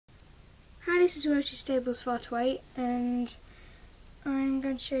this is Rosie's stables for to wait, and I'm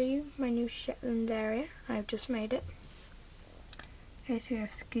going to show you my new Shetland area. I've just made it. Okay, so we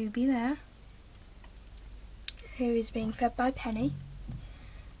have Scooby there, who is being fed by Penny,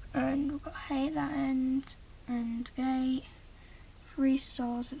 and we've got hay at that end, and Gay, 3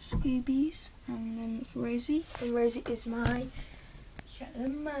 stars at Scooby's, and then Rosie, and Rosie is my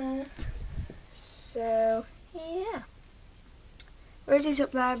Shetland mare. So yeah, Rosie's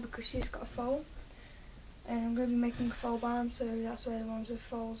up there because she's got a foal, and I'm going to be making a foal barn, so that's where the ones with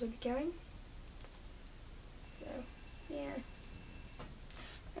foals will be going. So yeah,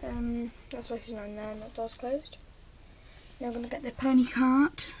 that's why she's not in there, not doors closed. Now I'm going to get the pony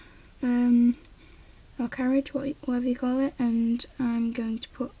cart, or carriage, whatever you call it, and I'm going to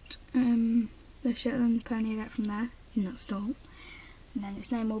put the Shetland pony I get from there in that stall, and then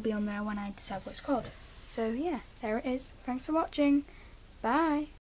its name will be on there when I decide what it's called. So yeah, there it is. Thanks for watching. Bye.